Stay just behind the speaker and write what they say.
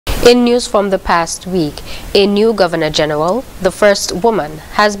In news from the past week, a new Governor General, the first woman,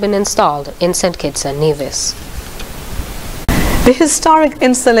 has been installed in St. Kitts and Nevis. The historic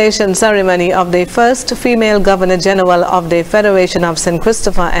installation ceremony of the first female Governor General of the Federation of St.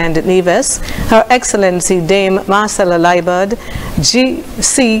 Christopher and Nevis, Her Excellency Dame Marcella Liburd,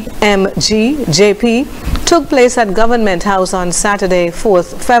 GCMG JP, took place at Government House on Saturday,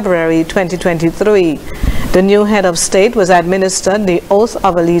 4th February 2023. The new head of state was administered the oath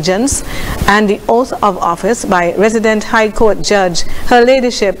of allegiance and the oath of office by resident High Court Judge Her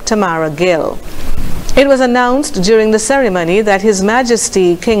Ladyship Tamara Gill. It was announced during the ceremony that His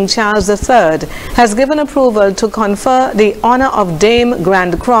Majesty King Charles III has given approval to confer the honor of Dame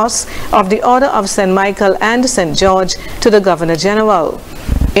Grand Cross of the Order of St. Michael and St. George to the Governor General.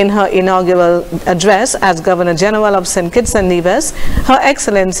 In her inaugural address as Governor General of St. Kitts and Nevis, Her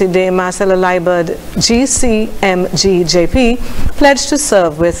Excellency Dame Marcella Liburd, GCMG JP, pledged to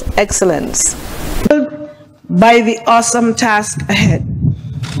serve with excellence. By the awesome task ahead.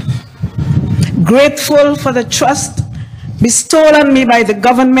 Grateful for the trust bestowed on me by the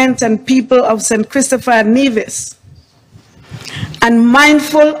government and people of St. Christopher and Nevis, and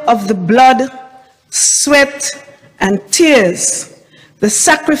mindful of the blood, sweat, and tears, the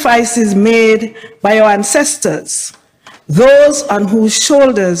sacrifices made by our ancestors, those on whose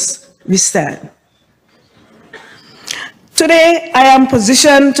shoulders we stand. Today, I am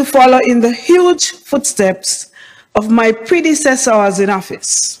positioned to follow in the huge footsteps of my predecessors in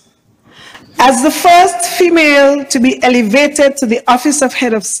office. As the first female to be elevated to the office of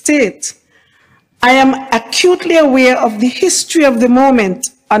head of state, I am acutely aware of the history of the moment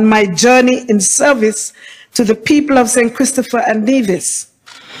on my journey in service to the people of St. Christopher and Nevis,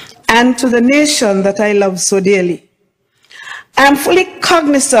 and to the nation that I love so dearly. I am fully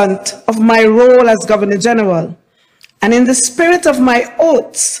cognizant of my role as Governor General, and in the spirit of my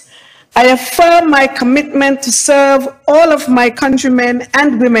oaths, I affirm my commitment to serve all of my countrymen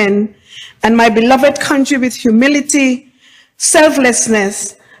and women and my beloved country with humility,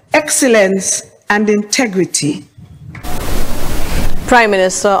 selflessness, excellence, and integrity. Prime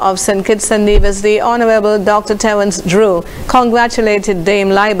Minister of St. Kitts and Nevis, the Honorable Dr. Terence Drew, congratulated Dame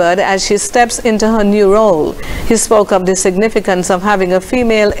Liburd as she steps into her new role. He spoke of the significance of having a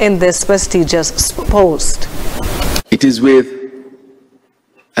female in this prestigious post. It is with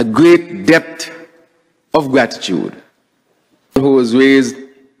a great depth of gratitude who was raised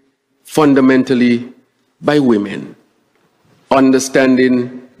fundamentally by women,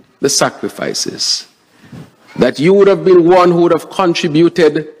 understanding the sacrifices, that you would have been one who would have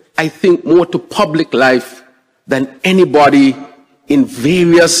contributed, I think, more to public life than anybody in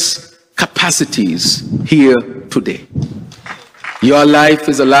various capacities here today. Your life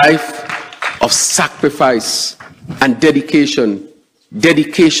is a life of sacrifice and dedication,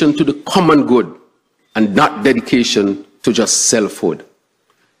 dedication to the common good and not dedication to just selfhood.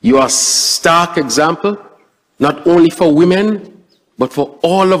 You are a stark example, not only for women, but for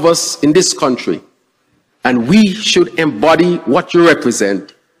all of us in this country. And we should embody what you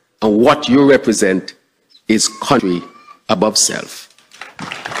represent, and what you represent is country above self.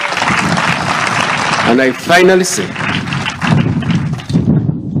 And I finally say,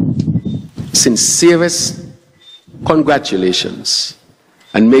 sincerest congratulations,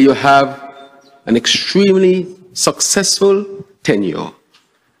 and may you have an extremely successful tenure,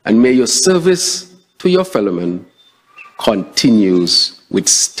 and may your service to your fellow men continues with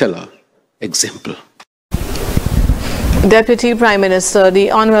stellar example. Deputy Prime Minister,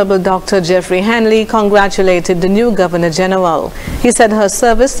 the Honorable Dr. Jeffrey Hanley, congratulated the new Governor General. He said her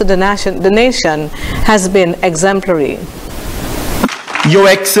service to the nation has been exemplary. Your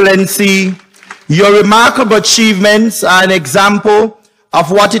Excellency, your remarkable achievements are an example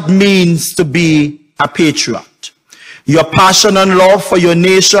of what it means to be a patriot. Your passion and love for your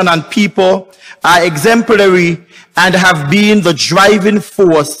nation and people are exemplary and have been the driving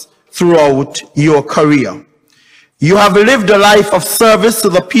force throughout your career. You have lived a life of service to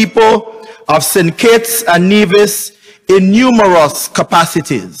the people of St. Kitts and Nevis in numerous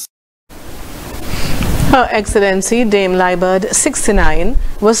capacities. Her Excellency Dame Liburd, 69,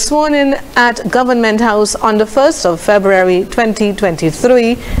 was sworn in at Government House on the 1st of February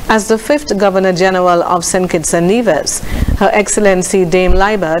 2023 as the 5th Governor General of St. Kitts and Nevis. Her Excellency Dame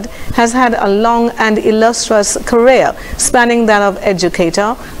Liburd has had a long and illustrious career spanning that of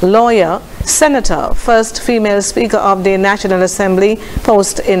educator, lawyer, senator, first female Speaker of the National Assembly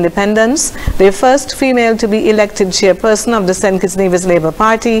post-independence, the first female to be elected chairperson of the St. Kitts Nevis Labour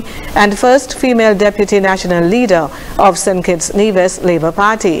Party, and first female deputy national leader of St. Kitts Nevis Labour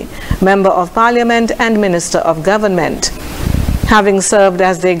Party, member of Parliament and Minister of Government. Having served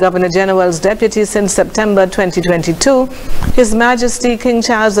as the Governor-General's deputy since September 2022, His Majesty King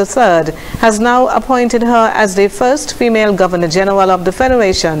Charles III has now appointed her as the first female Governor-General of the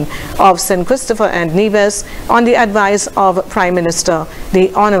Federation of St. Christopher and Nevis on the advice of Prime Minister,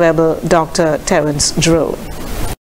 the Honorable Dr. Terence Drew.